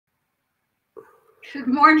Good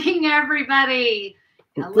morning, everybody.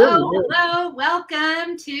 Hello.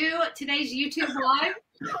 Welcome to today's YouTube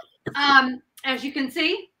live. As you can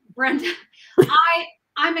see, Brenda,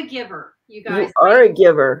 I'm a giver, you guys. You are a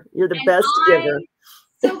giver. You're the best giver.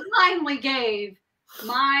 So kindly gave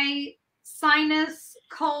my sinus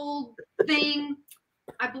cold thing.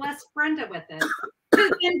 I blessed Brenda with it.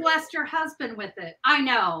 Who then blessed her husband with it? I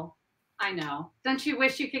know. Don't you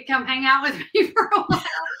wish you could come hang out with me for a while?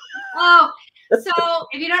 Oh, so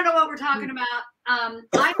if you don't know what we're talking about, I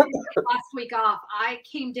didn't get last week off. I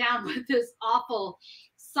came down with this awful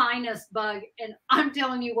sinus bug, and I'm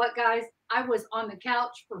telling you what, guys, I was on the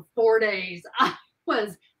couch for 4 days. I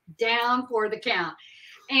was down for the count,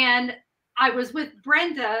 and I was with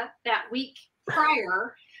Brenda that week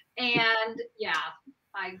prior, and yeah,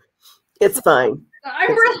 It's fine.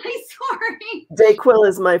 I'm really sorry. Dayquil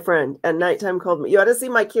is my friend. At nighttime cold. You ought to see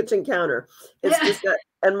my kitchen counter. It's just that,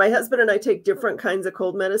 and my husband and I take different kinds of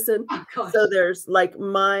cold medicine. Oh, so there's like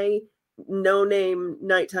my no-name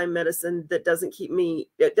nighttime medicine that doesn't keep me.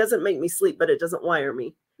 It doesn't make me sleep, but it doesn't wire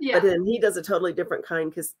me. Yeah. But then he does a totally different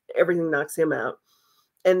kind because everything knocks him out.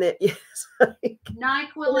 And then like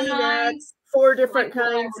NyQuil and I, 4 different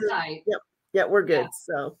kinds. Yep, we're good. Yeah.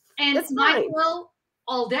 So and it's NyQuil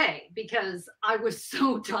all day because I was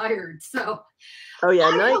so tired. So I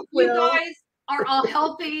hope you guys are all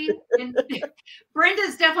healthy. And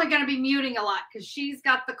Brenda's definitely going to be muting a lot because she's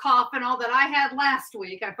got the cough and all that I had last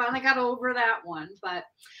week. I finally got over that one. But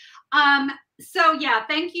so yeah,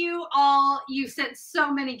 thank you all. You sent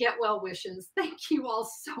so many get well wishes. Thank you all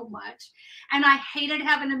so much. And I hated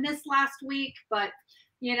having to miss last week, but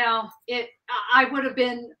you know, I would have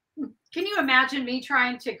been. Can you imagine me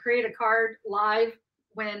trying to create a card live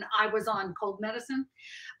when I was on cold medicine?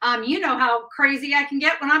 You know how crazy I can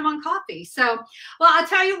get when I'm on coffee. So, well, I'll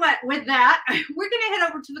tell you what, with that, we're going to head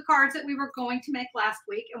over to the cards that we were going to make last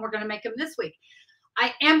week, and we're going to make them this week.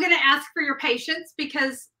 I am going to ask for your patience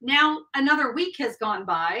because now another week has gone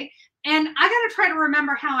by, and I got to try to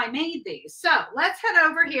remember how I made these. So let's head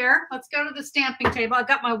over here. Let's go to the stamping table. I've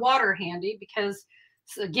got my water handy because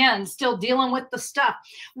again, still dealing with the stuff.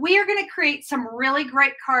 We are going to create some really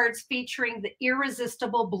great cards featuring the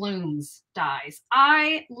Irresistible Blooms dies.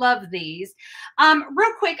 I love these.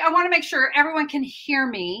 Real quick, I want to make sure everyone can hear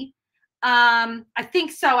me. I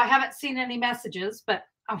think so. I haven't seen any messages, but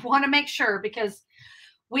I want to make sure because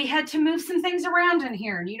we had to move some things around in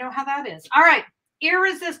here, and you know how that is. All right,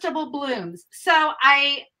 Irresistible Blooms. So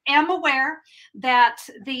I am aware that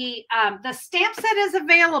the stamp set is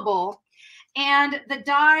available, and the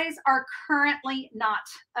dies are currently not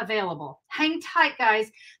available. Hang tight,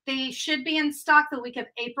 guys. They should be in stock the week of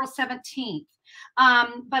April 17th.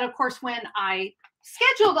 But of course, when I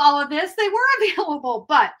scheduled all of this, they were available.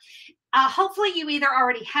 But hopefully you either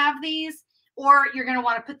already have these or you're going to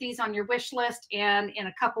want to put these on your wish list. And in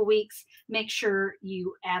a couple weeks, make sure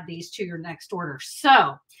you add these to your next order.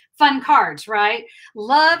 So fun cards, right?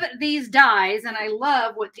 Love these dies. And I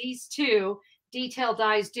love what these two detail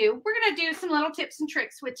dies do. We're going to do some little tips and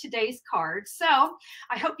tricks with today's cards. So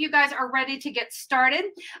I hope you guys are ready to get started.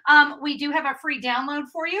 We do have a free download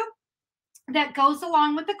for you that goes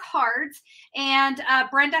along with the cards, and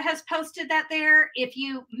Brenda has posted that there. If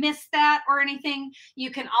you missed that or anything,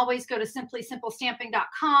 you can always go to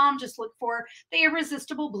simplysimplestamping.com. Just look for the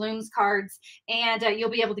Irresistible Blooms cards, and you'll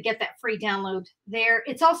be able to get that free download there.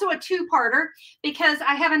 It's also a two-parter because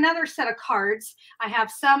I have another set of cards. I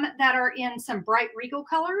have some that are in some bright regal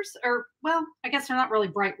colors, or well, I guess they're not really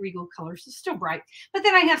bright regal colors. They're still bright, but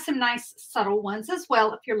then I have some nice subtle ones as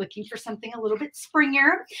well. If you're looking for something a little bit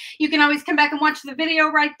springier, you can always come back and watch the video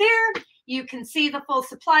right there. You can see the full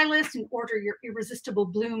supply list and order your Irresistible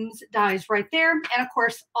Blooms dies right there. And of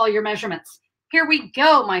course, all your measurements. Here we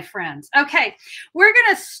go, my friends. Okay, we're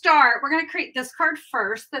going to start. We're going to create this card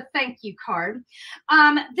first, the thank you card.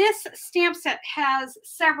 This stamp set has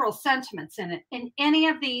several sentiments in it, and any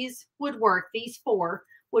of these would work. These 4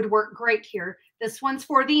 would work great here. This one's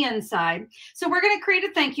for the inside. So we're going to create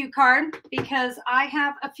a thank you card because I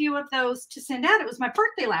have a few of those to send out. It was my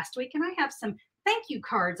birthday last week, and I have some thank you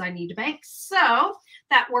cards I need to make. So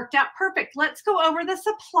that worked out perfect. Let's go over the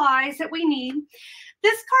supplies that we need.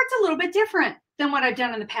 This card's a little bit different than what I've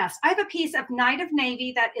done in the past. I have a piece of Night of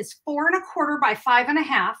Navy that is 4 1/4 by 5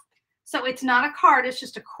 1/2. So it's not a card, it's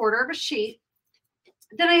just a quarter of a sheet.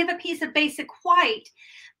 Then I have a piece of basic white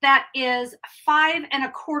that is 5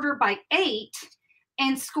 1/4 by 8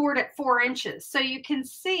 and scored at 4 inches. So you can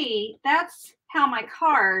see that's how my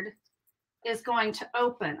card is going to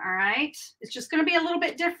open. All right. It's just going to be a little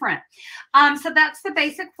bit different. So that's the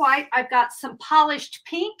basic white. I've got some polished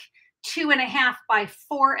pink 2.5 by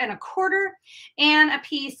 4.25, and a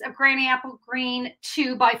piece of granny apple green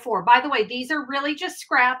 2 by 4. By the way, these are really just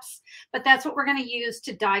scraps, but that's what we're going to use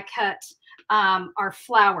to die cut our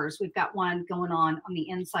flowers. We've got one going on the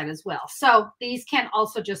inside as well. So these can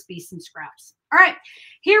also just be some scraps. All right,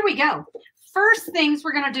 here we go. First things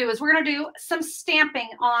we're going to do is we're going to do some stamping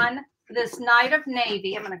on this Night of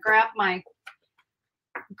Navy. I'm going to grab my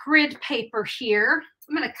grid paper here.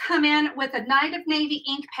 I'm going to come in with a Night of Navy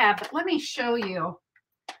ink pad, but let me show you.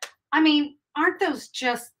 I mean, aren't those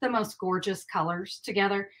just the most gorgeous colors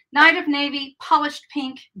together? Night of Navy, polished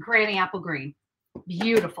pink, granny apple green.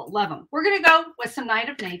 Beautiful. Love them. We're going to go with some Night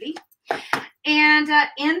of Navy. And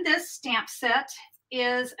in this stamp set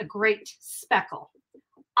is a great speckle.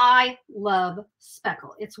 I love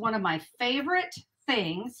speckle. It's one of my favorite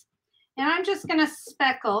things. And I'm just going to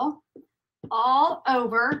speckle all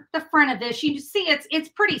over the front of this. You see it's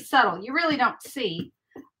pretty subtle. You really don't see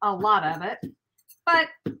a lot of it, but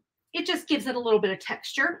it just gives it a little bit of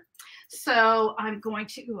texture. So I'm going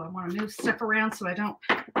to, I want to move stuff around so I don't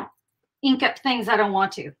ink up things I don't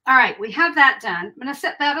want to. All right, we have that done. I'm going to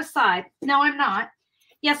set that aside. No, I'm not.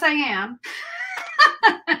 Yes, I am.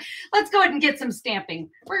 Let's go ahead and get some stamping.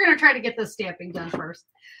 We're going to try to get this stamping done first.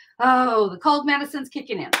 Oh, the cold medicine's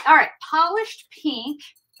kicking in. All right, polished pink.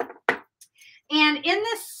 And in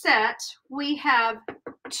this set, we have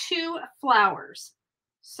 2 flowers.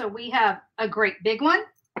 So we have a great big one.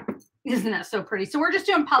 Isn't that so pretty? So we're just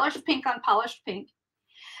doing polished pink on polished pink.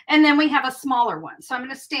 And then we have a smaller one. So I'm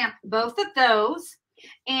going to stamp both of those.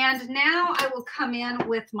 And now I will come in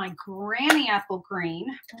with my granny apple green,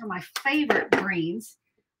 one of my favorite greens.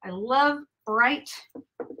 I love bright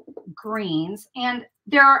greens. And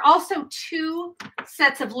there are also 2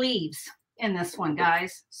 sets of leaves in this one,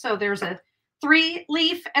 guys. So there's a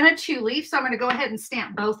 3-leaf and a 2-leaf. So I'm going to go ahead and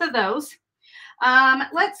stamp both of those.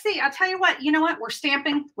 Let's see. I'll tell you what. You know what? We're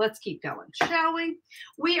stamping. Let's keep going, shall we?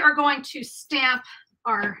 We are going to stamp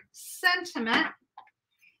our sentiment.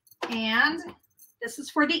 And this is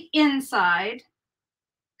for the inside.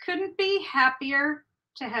 Couldn't be happier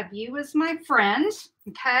to have you as my friend.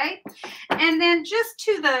 Okay. And then just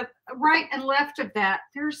to the right and left of that,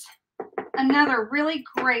 there's another really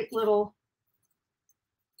great little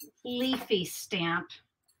leafy stamp.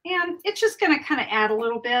 And it's just going to kind of add a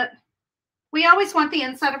little bit. We always want the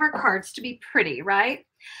inside of our cards to be pretty, right?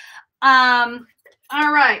 All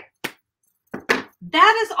right.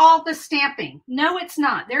 That is all the stamping. No, it's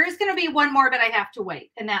not. There is going to be one more, but I have to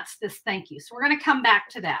wait. And that's this thank you. So we're going to come back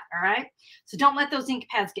to that. All right. So don't let those ink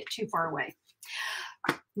pads get too far away.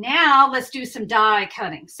 Now let's do some die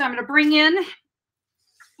cutting. So I'm going to bring in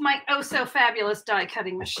my oh so fabulous die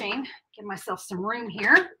cutting machine. Give myself some room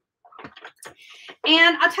here.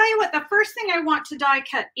 And I'll tell you what, the first thing I want to die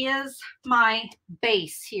cut is my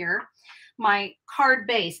base here, my card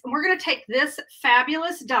base. And we're going to take this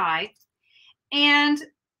fabulous die and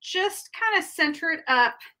just kind of center it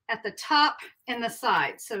up at the top and the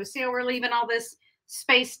side. So see how we're leaving all this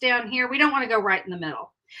space down here? We don't want to go right in the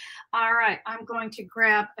middle. All right, I'm going to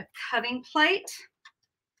grab a cutting plate,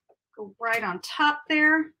 go right on top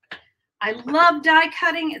there. I love die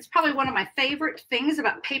cutting. It's probably one of my favorite things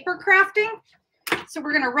about paper crafting. So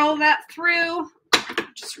we're going to roll that through.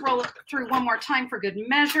 Just roll it through one more time for good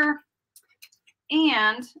measure.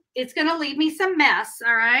 And it's going to leave me some mess,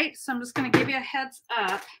 all right? So I'm just going to give you a heads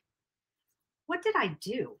up. What did I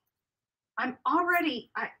do? I'm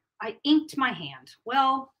already, I inked my hand.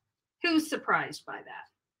 Well, who's surprised by that?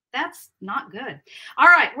 That's not good. All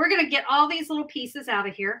right, we're going to get all these little pieces out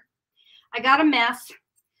of here. I got a mess.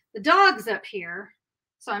 The dog's up here,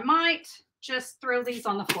 so I might just throw these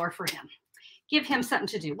on the floor for him. Give him something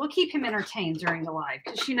to do. We'll keep him entertained during the live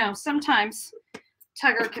because, you know, sometimes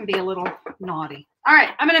Tugger can be a little naughty. All right,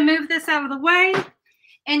 I'm going to move this out of the way,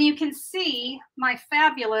 and you can see my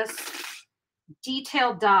fabulous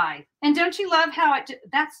detailed die. And don't you love how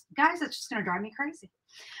guys, it's just going to drive me crazy.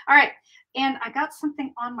 All right, and I got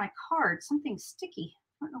something on my card, something sticky.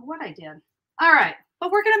 I don't know what I did. All right,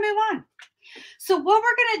 but we're going to move on. So what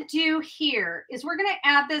we're going to do here is we're going to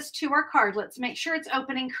add this to our card. Let's make sure it's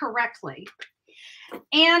opening correctly.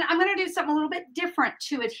 And I'm going to do something a little bit different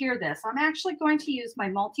to adhere this. I'm actually going to use my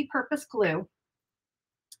multi-purpose glue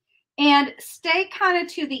and stay kind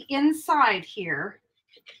of to the inside here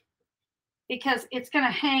because it's going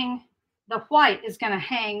to hang, the white is going to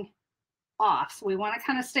hang off. So we want to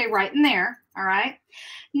kind of stay right in there. All right.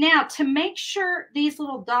 Now to make sure these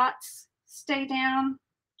little dots stay down,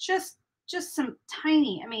 just some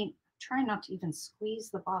tiny, I mean, try not to even squeeze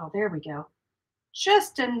the bottle. There we go.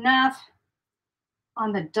 Just enough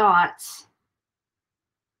on the dots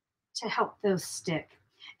to help those stick.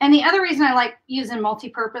 And the other reason I like using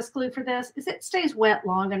multi-purpose glue for this is it stays wet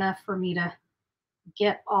long enough for me to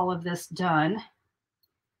get all of this done.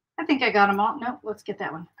 I think I got them all. Nope, let's get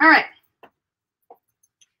that one. All right.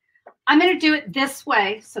 I'm going to do it this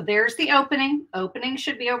way. So there's the opening. Opening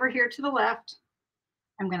should be over here to the left.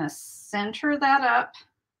 I'm going to center that up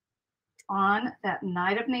on that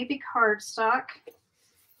Night of Navy cardstock.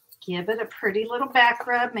 Give it a pretty little back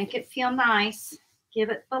rub. Make it feel nice. Give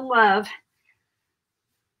it the love.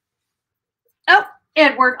 Oh,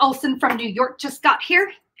 Edward Olson from New York just got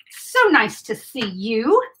here. So nice to see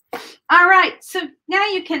you. All right, so now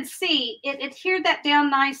you can see it adhered that down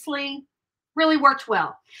nicely. Really worked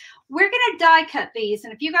well. We're going to die cut these,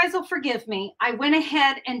 and if you guys will forgive me, I went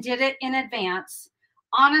ahead and did it in advance,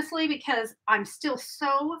 honestly, because I'm still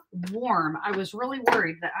so warm. I was really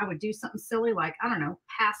worried that I would do something silly like, I don't know,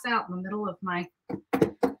 pass out in the middle of my,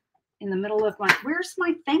 where's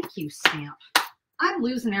my thank you stamp? I'm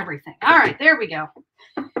losing everything. All right, there we go.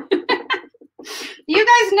 You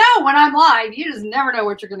guys know when I'm live, you just never know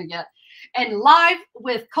what you're going to get. And live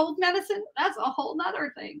with cold medicine, that's a whole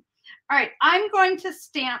nother thing. All right, I'm going to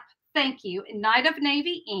stamp thank you in Night of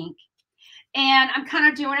Navy ink. And I'm kind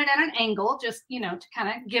of doing it at an angle, just, you know, to kind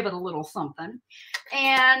of give it a little something.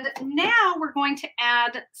 And now we're going to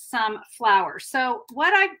add some flowers. So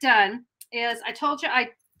what I've done is I told you I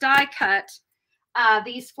die cut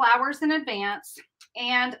these flowers in advance.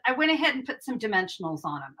 And I went ahead and put some dimensionals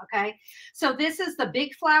on them, okay? So this is the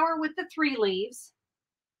big flower with the 3 leaves.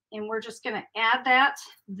 And we're just going to add that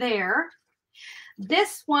there.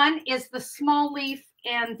 This one is the small leaf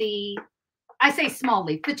and the, I say small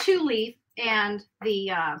leaf, the 2 leaf and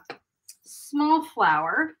the small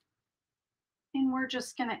flower. And we're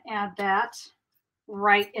just going to add that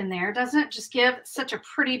right in there. Doesn't it just give such a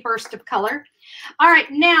pretty burst of color? All right,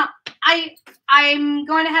 now I'm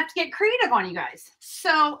going to have to get creative on you guys.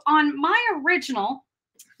 So on my original,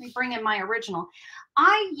 let me bring in my original,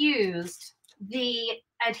 I used the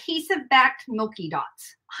adhesive backed Milky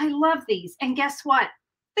Dots. I love these. And guess what?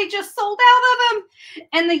 They just sold out of them.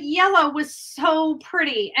 And the yellow was so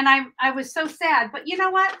pretty. And I was so sad. But you know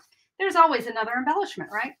what? There's always another embellishment,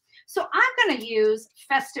 right? So I'm going to use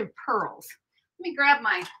Festive Pearls. Let me grab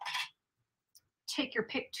my take your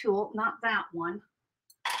pick tool. Not that one.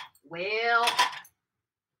 Well,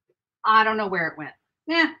 I don't know where it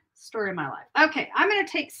went. Story of my life. Okay, I'm going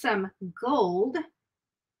to take some gold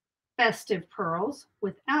Festive Pearls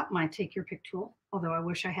without my take your pick tool, although I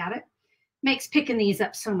wish I had it. Makes picking these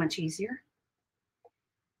up so much easier.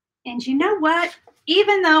 And you know what?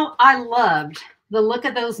 Even though I loved the look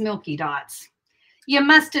of those Milky Dots, you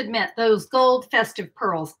must admit those gold Festive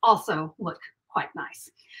Pearls also look quite nice.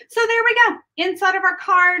 So there we go. Inside of our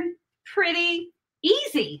card, pretty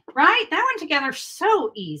easy, right? That went together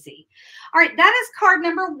so easy. All right, that is card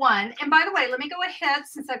number 1. And by the way, let me go ahead,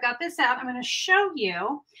 since I've got this out, I'm going to show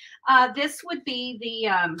you. This would be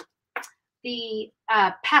the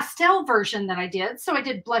pastel version that I did. So I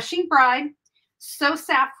did Blushing Bride, So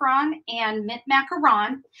Saffron, and Mint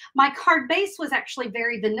Macaron. My card base was actually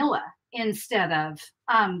very vanilla instead of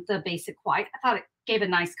the basic white. I thought it gave a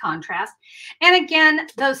nice contrast. And again,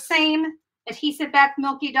 those same adhesive back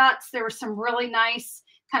Milky Dots. There were some really nice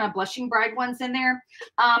kind of Blushing Bride ones in there.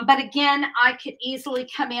 But again, I could easily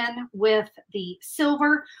come in with the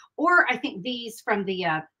silver, or I think these from the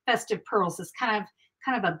Festive Pearls is kind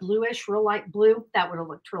of a bluish, real light blue. That would have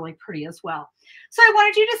looked really pretty as well. So I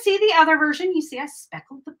wanted you to see the other version. You see I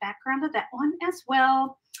speckled the background of that one as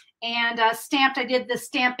well. And stamped, I did the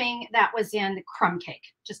stamping that was in Crumb Cake,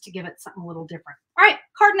 just to give it something a little different. All right,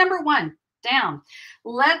 card number 1 down.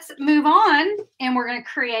 Let's move on, and we're going to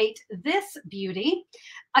create this beauty.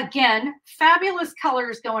 Again, fabulous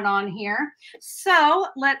colors going on here. So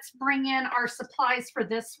let's bring in our supplies for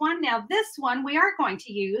this one. Now this one, we are going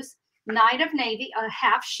to use Night of Navy, a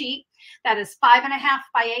half sheet. That is 5.5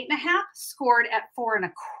 by 8.5, scored at 4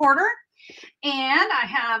 1/4. And I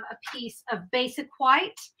have a piece of basic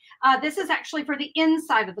white. This is actually for the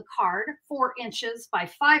inside of the card, 4 inches by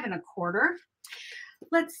 5 1/4.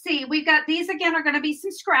 Let's see, we've got these again are going to be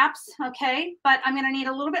some scraps, okay? But I'm going to need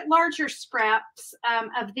a little bit larger scraps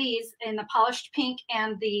of these in the polished pink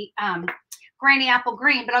and the granny apple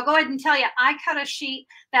green. But I'll go ahead and tell you, I cut a sheet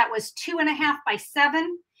that was 2.5 by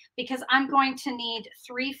 7 because I'm going to need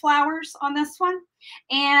 3 flowers on this one.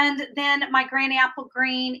 And then my granny apple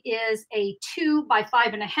green is a 2 by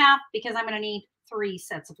 5.5 because I'm going to need 3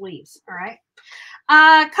 sets of leaves, all right?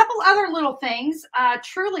 A couple other little things,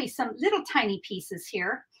 truly some little tiny pieces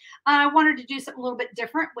here. I wanted to do something a little bit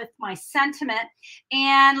different with my sentiment.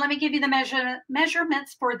 And let me give you the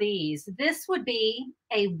measurements for these. This would be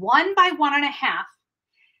a 1 by 1.5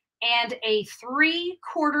 and a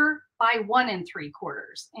 3/4 by 1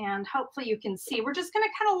 3/4. And hopefully you can see, we're just going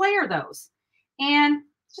to kind of layer those and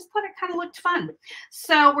just thought it kind of looked fun.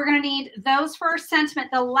 So we're going to need those for our sentiment.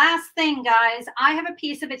 The last thing, guys, I have a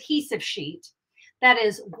piece of adhesive sheet that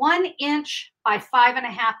is 1 inch by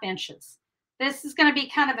 5.5 inches. This is going to be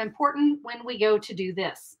kind of important when we go to do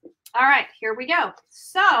this. All right, here we go.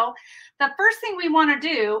 So the first thing we want to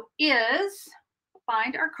do is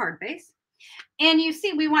find our card base. And you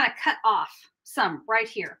see, we want to cut off some right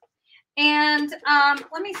here. And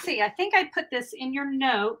let me see. I think I put this in your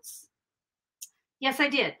notes. Yes, I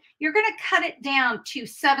did. You're going to cut it down to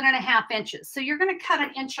 7.5 inches. So you're going to cut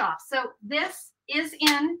 1 inch off. So this is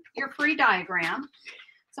in your free diagram.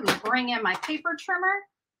 So I'm going to bring in my paper trimmer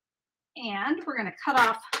and we're going to cut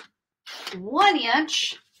off 1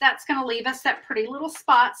 inch. That's going to leave us that pretty little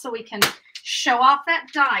spot so we can show off that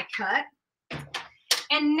die cut.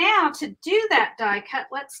 And now to do that die cut,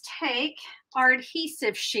 let's take our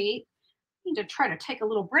adhesive sheet. I need to try to take a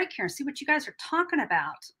little break here and see what you guys are talking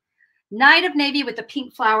about. Night of Navy with the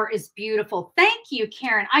pink flower is beautiful. Thank you,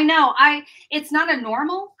 Karen. I know it's not a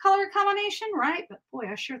normal color combination, right? But boy,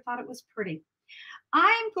 I sure thought it was pretty.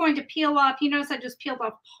 I'm going to peel off, you notice I just peeled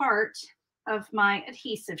off part of my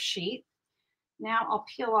adhesive sheet. Now I'll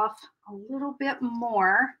peel off a little bit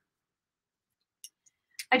more.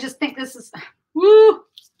 I just think this is, woo,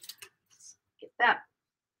 get that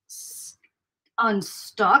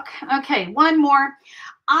unstuck. Okay, one more.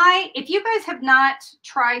 If you guys have not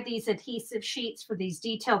tried these adhesive sheets for these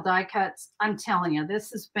detailed die cuts, I'm telling you, this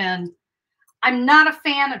has been, I'm not a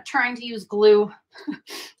fan of trying to use glue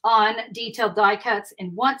on detailed die cuts.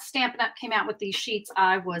 And once Stampin' Up came out with these sheets,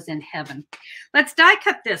 I was in heaven. Let's die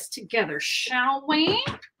cut this together, shall we?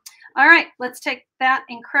 All right, let's take that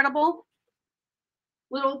incredible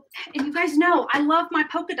little, and you guys know I love my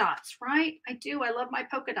polka dots, right? I do. I love my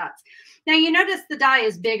polka dots. Now you notice the die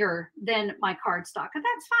is bigger than my cardstock, and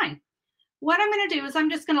that's fine. What I'm going to do is I'm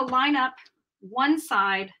just going to line up one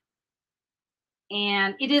side,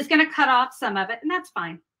 and it is going to cut off some of it, and that's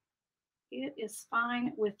fine. It is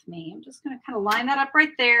fine with me. I'm just going to kind of line that up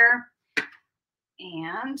right there.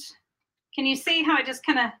 And can you see how I just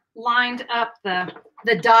kind of lined up the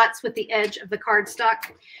dots with the edge of the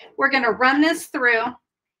cardstock? We're going to run this through.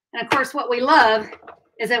 And of course, what we love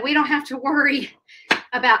is that we don't have to worry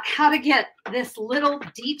about how to get this little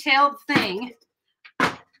detailed thing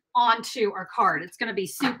onto our card. It's going to be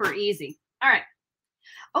super easy. All right.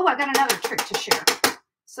 Oh, I got another trick to share.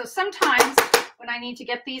 So sometimes when I need to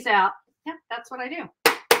get these out, yeah, that's what I do.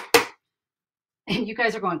 And you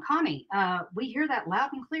guys are going, Connie, we hear that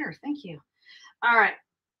loud and clear. Thank you. All right.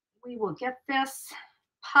 We will get this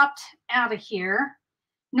popped out of here.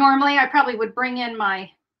 Normally, I probably would bring in my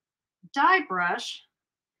die brush,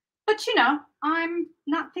 but you know, I'm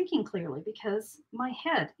not thinking clearly because my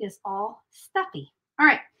head is all stuffy. All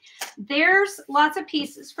right. There's lots of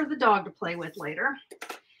pieces for the dog to play with later.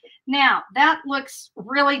 Now, that looks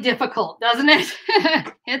really difficult, doesn't it?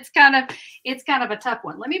 It's kind of a tough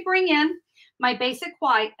one. Let me bring in my basic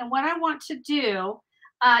white, and what I want to do,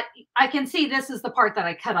 I can see this is the part that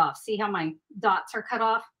I cut off. See how my dots are cut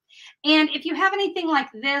off? And if you have anything like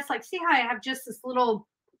this, like see how I have just this little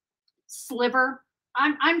sliver?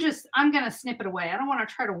 I'm going to snip it away. I don't want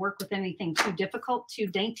to try to work with anything too difficult, too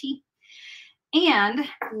dainty. And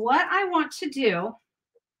what I want to do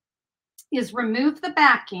is remove the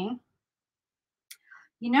backing.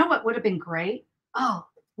 You know what would have been great? Oh,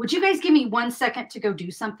 would you guys give me 1 second to go do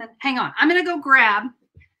something? Hang on. I'm going to go grab.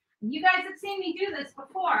 You guys have seen me do this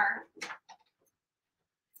before.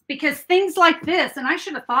 Because things like this, and I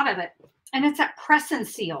should have thought of it, and it's that press and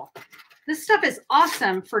seal. This stuff is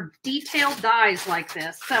awesome for detailed dies like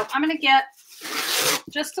this. So I'm going to get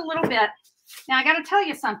just a little bit. Now, I got to tell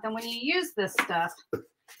you something. When you use this stuff,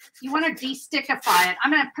 you want to de-stickify it.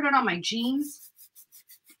 I'm going to put it on my jeans.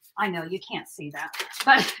 I know you can't see that,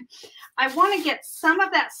 but I want to get some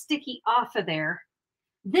of that sticky off of there.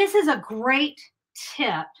 This is a great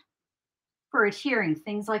tip for adhering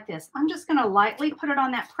things like this. I'm just going to lightly put it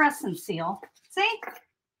on that press and seal. See?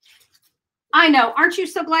 I know. Aren't you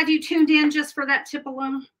so glad you tuned in just for that tip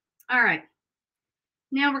alone? All right.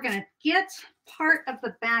 Now we're going to get part of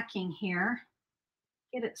the backing here,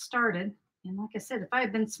 get it started. And like I said, if I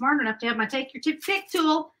had been smart enough to have my take your tip pick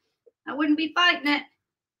tool, I wouldn't be fighting it.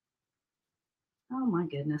 Oh my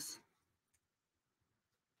goodness.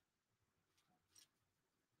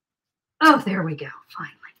 Oh, there we go.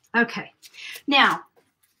 Finally. Okay. Now,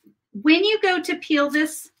 when you go to peel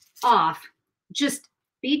this off, just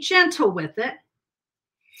be gentle with it.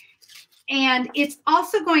 And it's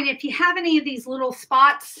also going, if you have any of these little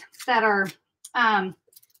spots that are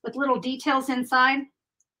with little details inside.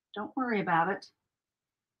 Don't worry about it.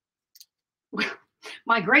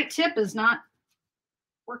 My great tip is not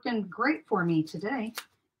working great for me today.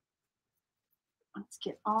 Let's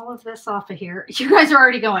get all of this off of here. You guys are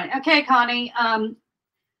already going, okay, Connie,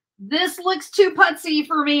 this looks too putsy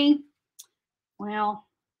for me. Well,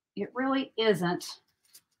 it really isn't.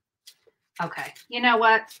 Okay, you know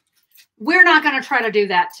what? We're not going to try to do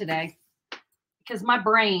that today because my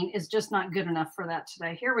brain is just not good enough for that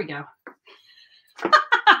today. Here we go.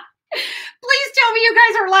 Please tell me you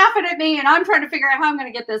guys are laughing at me and I'm trying to figure out how I'm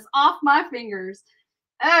going to get this off my fingers.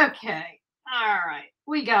 Okay. All right.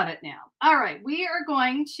 We got it now. All right. We are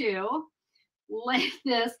going to lay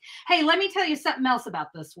this. Hey, let me tell you something else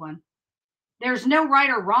about this one. There's no right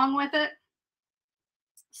or wrong with it.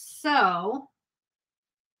 So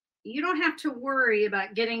you don't have to worry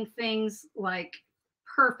about getting things like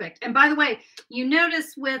perfect. And by the way, you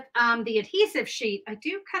notice with the adhesive sheet, I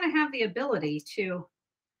do kind of have the ability to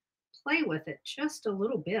play with it just a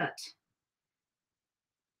little bit.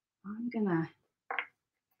 I'm gonna,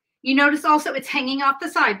 you notice also it's hanging off the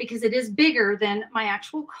side because it is bigger than my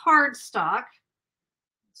actual cardstock.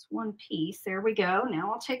 It's one piece. There we go.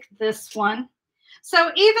 Now I'll take this one.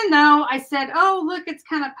 So even though I said, oh, look, it's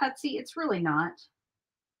kind of putsy, it's really not.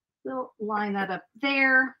 We'll line that up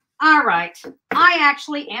there. All right. I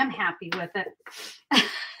actually am happy with it.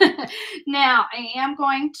 Now I am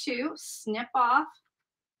going to snip off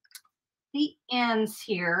the ends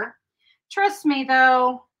here. Trust me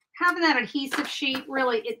though, having that adhesive sheet,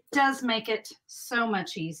 really, it does make it so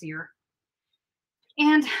much easier.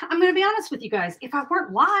 And I'm going to be honest with you guys, if I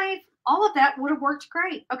weren't live, all of that would have worked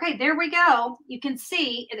great. Okay, there we go. You can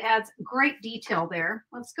see it adds great detail there.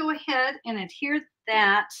 Let's go ahead and adhere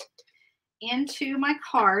that into my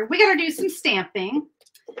card. We got to do some stamping.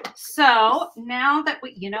 So now that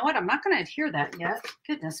we, you know what, I'm not going to adhere that yet.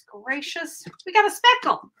 Goodness gracious. We got a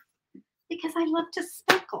speckle because I love to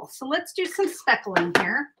speckle. So let's do some speckling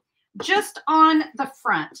here just on the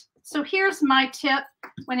front. So here's my tip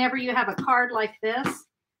whenever you have a card like this.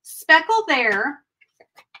 Speckle there.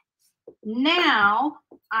 Now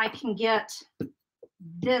I can get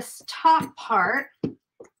this top part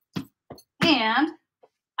and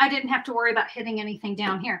I didn't have to worry about hitting anything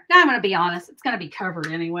down here. Now I'm going to be honest, it's going to be covered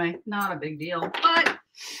anyway. Not a big deal, but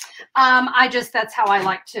that's how I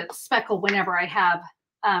like to speckle whenever I have,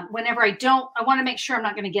 whenever I want to make sure I'm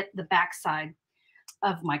not going to get the backside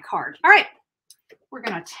of my card. All right, we're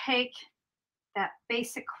going to take that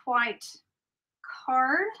basic white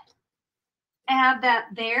card, add that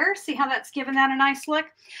there. See how that's given that a nice look?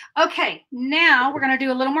 Okay, now we're going to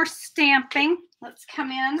do a little more stamping. Let's come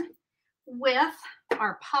in with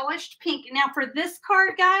our polished pink. Now for this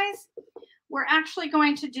card, guys, we're actually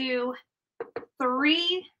going to do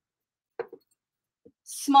 3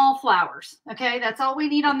 small flowers. Okay, that's all we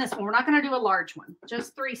need on this one. We're not going to do a large one,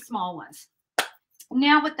 just 3 small ones.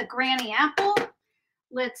 Now with the granny apple,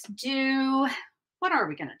 let's do, what are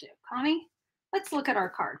we going to do, Connie? Let's look at our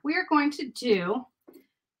card. We are going to do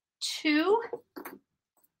 2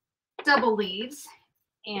 double leaves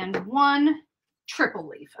and 1 triple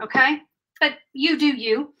leaf, okay? But you do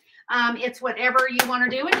you. It's whatever you want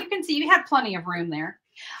to do. And you can see you have plenty of room there.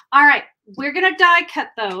 All right, we're going to die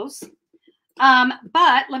cut those.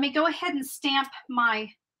 But let me go ahead and stamp my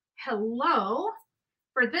hello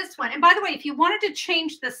for this one. And by the way, if you wanted to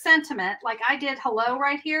change the sentiment, like I did hello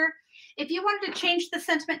right here, if you wanted to change the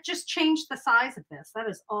sentiment, just change the size of this. That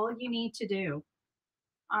is all you need to do.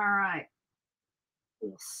 All right.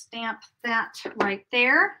 We'll stamp that right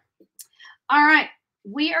there. All right.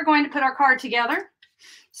 We are going to put our card together.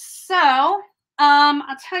 So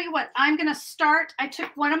I'll tell you what, I'm going to start. I took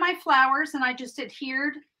one of my flowers and I just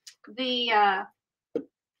adhered the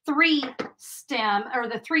 3 stem or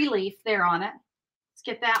the 3 leaf there on it. Let's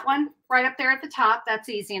get that one right up there at the top. That's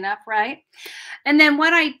easy enough, right? And then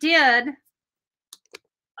what I did,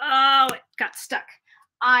 oh, it got stuck.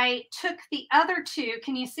 I took the other 2.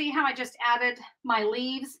 Can you see how I just added my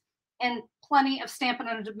leaves and plenty of Stampin'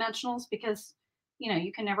 Up dimensionals because, you know,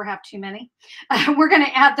 you can never have too many. We're going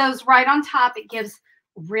to add those right on top. It gives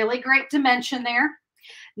really great dimension there.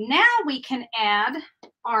 Now we can add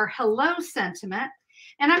our hello sentiment.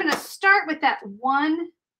 And I'm going to start with that 1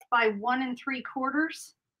 by 1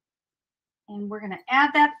 3/4. And we're going to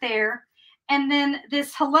add that there. And then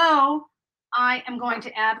this hello, I am going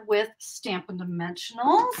to add with Stampin'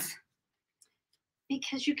 Dimensionals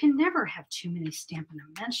because you can never have too many Stampin'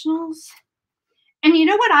 Dimensionals. And you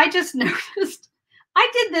know what I just noticed? I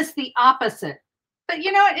did this the opposite, but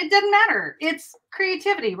you know, it doesn't matter. It's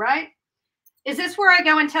creativity, right? Is this where I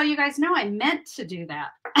go and tell you guys, no, I meant to do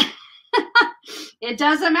that? It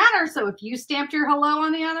doesn't matter. So if you stamped your hello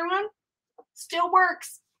on the other one, still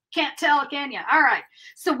works. Can't tell, can you? All right.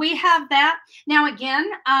 So we have that. Now,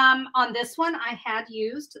 again, on this one, I had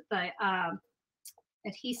used the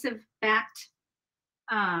adhesive-backed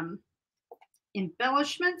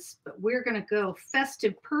embellishments, but we're going to go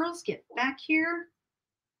Festive Pearls. Get back here.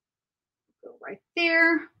 Go right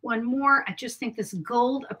there. One more. I just think this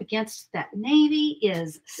gold up against that navy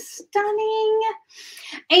is stunning.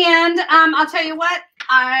 And I'll tell you what,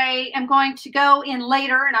 I am going to go in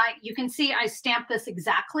later, and you can see I stamped this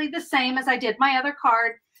exactly the same as I did my other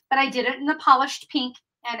card, but I did it in the polished pink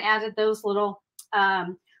and added those little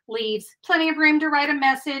leaves. Plenty of room to write a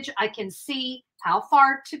message. I can see how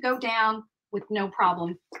far to go down with no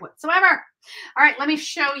problem whatsoever. All right, let me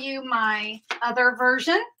show you my other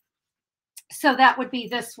version. So that would be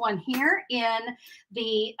this one here in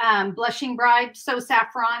the Blushing Bride So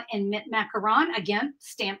Saffron and Mint Macaron. Again,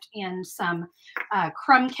 stamped in some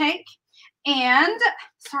crumb cake. And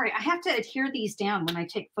sorry, I have to adhere these down when I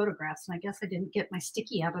take photographs. And I guess I didn't get my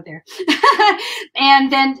sticky out of there.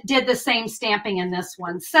 And then did the same stamping in this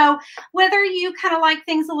one. So whether you kind of like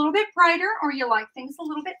things a little bit brighter or you like things a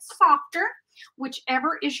little bit softer,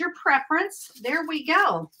 whichever is your preference, there we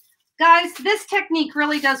go. Guys, this technique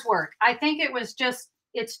really does work. I think it's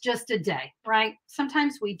just a day, right?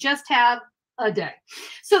 Sometimes we just have a day.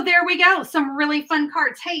 So there we go. Some really fun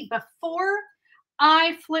cards. Hey, before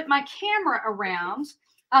I flip my camera around,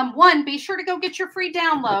 one, be sure to go get your free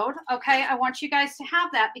download. Okay. I want you guys to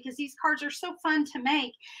have that because these cards are so fun to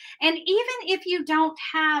make. And even if you don't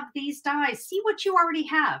have these dies, see what you already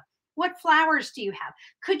have. What flowers do you have?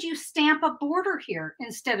 Could you stamp a border here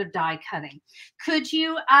instead of die cutting? Could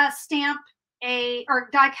you stamp or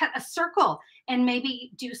die cut a circle and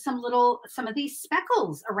maybe do some of these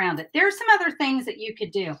speckles around it? There's some other things that you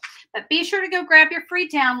could do, but be sure to go grab your free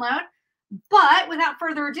download. But without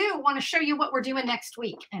further ado, I want to show you what we're doing next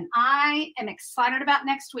week. And I am excited about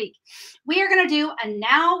next week. We are going to do a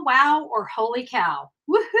Now, Wow, or Holy Cow.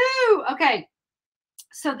 Woohoo! Okay.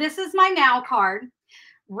 So this is my Now card.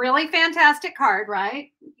 Really fantastic card,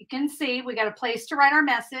 right? You can see we got a place to write our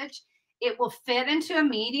message. It will fit into a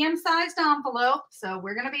medium-sized envelope. So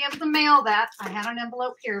we're going to be able to mail that. I had an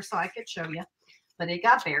envelope here so I could show you, but it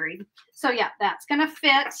got buried. So yeah, that's going to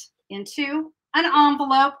fit into an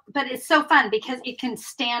envelope, but it's so fun because it can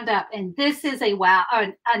stand up. And this is a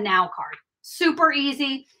Now card. Super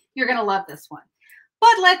easy. You're going to love this one.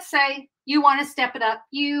 But let's say you want to step it up.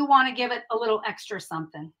 You want to give it a little extra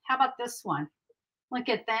something. How about this one? Look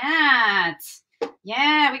at that.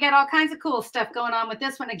 Yeah, we got all kinds of cool stuff going on with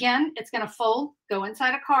this one. Again, it's going to fold, go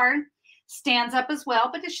inside a card, stands up as well,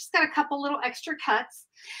 but it's just got a couple little extra cuts.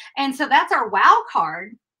 And so that's our Wow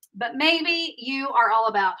card. But maybe you are all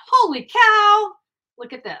about, holy cow,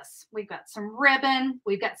 look at this. We've got some ribbon.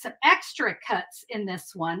 We've got some extra cuts in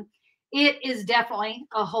this one. It is definitely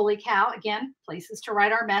a holy cow. Again, places to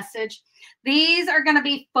write our message. These are going to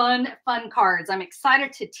be fun, fun cards. I'm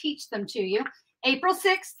excited to teach them to you. April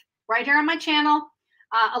 6th, right here on my channel,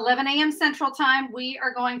 11 a.m. Central Time, we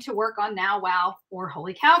are going to work on Now, Wow, or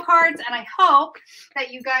Holy Cow cards. And I hope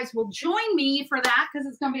that you guys will join me for that because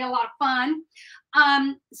it's going to be a lot of fun.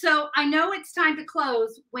 So I know it's time to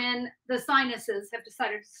close when the sinuses have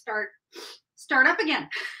decided to start up again.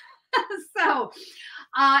 So,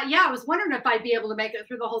 yeah, I was wondering if I'd be able to make it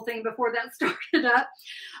through the whole thing before that started up.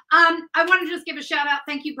 I want to just give a shout out.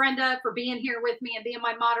 Thank you, Brenda, for being here with me and being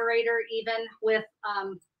my moderator, even with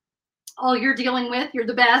all you're dealing with. You're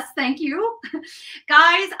the best. Thank you.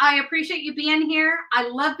 Guys, I appreciate you being here. I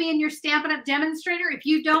love being your Stampin' Up! Demonstrator. If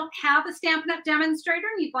you don't have a Stampin' Up! Demonstrator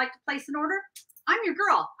and you'd like to place an order, I'm your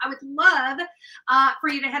girl. I would love for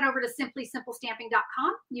you to head over to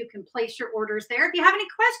simplysimplestamping.com. You can place your orders there. If you have any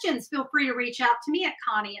questions, feel free to reach out to me at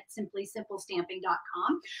Connie at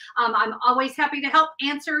simplysimplestamping.com. I'm always happy to help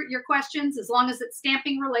answer your questions as long as it's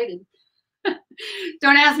stamping related.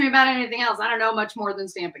 Don't ask me about anything else. I don't know much more than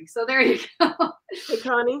stamping. So there you go. Hey,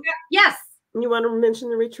 Connie. Yes. You want to mention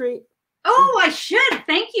the retreat? Oh, I should.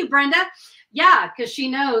 Thank you, Brenda. Yeah, because she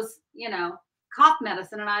knows, cough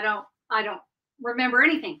medicine, and I don't remember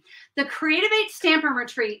anything. The Creative 8 Stampin'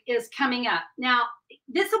 Retreat is coming up. Now,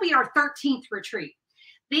 this will be our 13th retreat.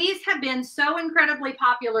 These have been so incredibly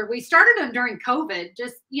popular. We started them during COVID,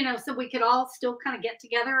 just, so we could all still kind of get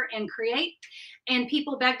together and create. And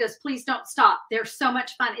people begged us, please don't stop. They're so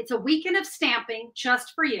much fun. It's a weekend of stamping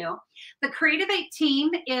just for you. The Creative 8 team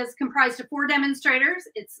is comprised of 4 demonstrators.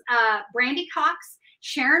 It's Brandy Cox,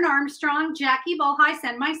 Sharon Armstrong, Jackie Bolheis,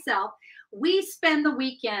 and myself. We spend the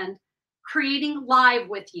weekend creating live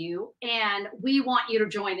with you, and we want you to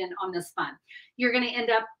join in on this fun. You're going to end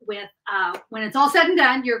up with, when it's all said and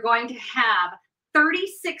done, you're going to have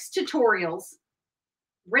 36 tutorials,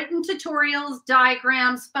 written tutorials,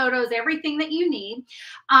 diagrams, photos, everything that you need.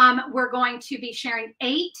 We're going to be sharing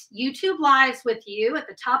 8 YouTube lives with you. At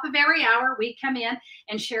the top of every hour, we come in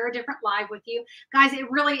and share a different live with you. Guys, it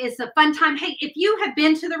really is a fun time. Hey, if you have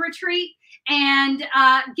been to the retreat, and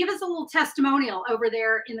give us a little testimonial over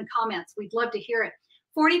there in the comments. We'd love to hear it.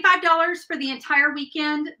 $45 for the entire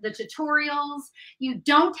weekend, the tutorials. You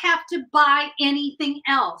don't have to buy anything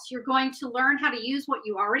else. You're going to learn how to use what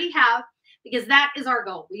you already have, because that is our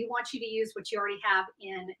goal. We want you to use what you already have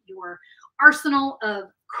in your arsenal of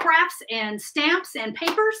crafts and stamps and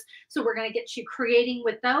papers. So we're going to get you creating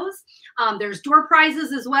with those. There's door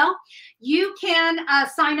prizes as well. You can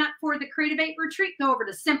sign up for the Creative 8 retreat. Go over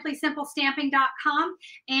to simplysimplestamping.com.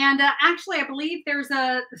 And actually, I believe there's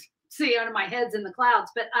a, see, under my head's in the clouds,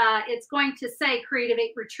 but it's going to say Creative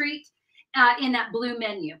 8 retreat in that blue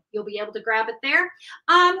menu. You'll be able to grab it there.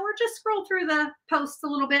 Or just scroll through the posts a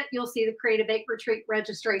little bit. You'll see the Creative 8 retreat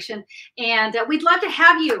registration. And we'd love to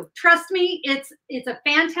have you. Trust me, it's a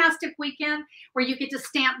fantastic weekend where you get to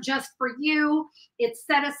stamp just for you. It's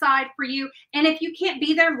set aside for you. And if you can't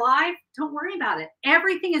be there live, don't worry about it.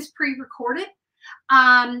 Everything is pre-recorded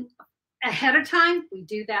ahead of time. We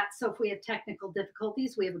do that. So if we have technical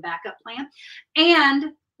difficulties, we have a backup plan.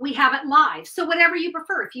 And we have it live. So whatever you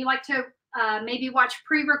prefer. If you like to maybe watch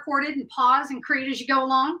pre-recorded and pause and create as you go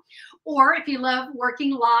along, or if you love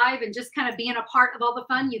working live and just kind of being a part of all the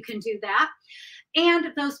fun, you can do that. And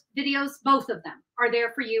those videos, both of them, are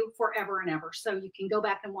there for you forever and ever. So you can go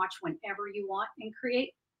back and watch whenever you want and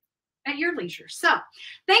create at your leisure. So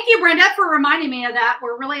thank you, Brenda, for reminding me of that.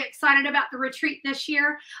 We're really excited about the retreat this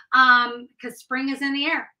year because spring is in the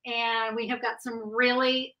air, and we have got some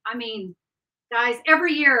really, I mean, guys,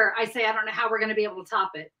 every year I say, I don't know how we're going to be able to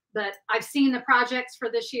top it, but I've seen the projects for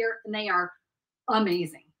this year and they are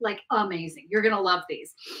amazing, like amazing. You're going to love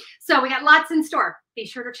these. So we got lots in store. Be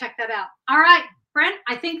sure to check that out. All right, Brent,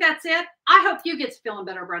 I think that's it. I hope you get feeling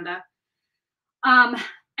better, Brenda.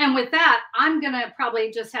 And with that, I'm going to probably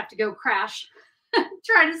just have to go crash,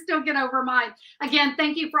 try to still get over mine. Again,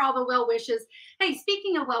 thank you for all the well wishes. Hey,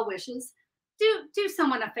 speaking of well wishes, do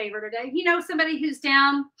someone a favor today. You know, somebody who's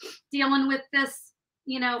down dealing with this,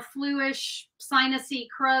 you know, flu-ish, sinusy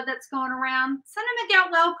crud that's going around. Send them a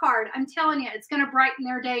get well card. I'm telling you, it's going to brighten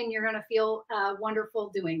their day and you're going to feel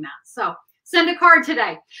wonderful doing that. So send a card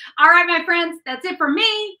today. All right, my friends, that's it for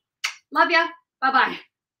me. Love ya. Bye-bye.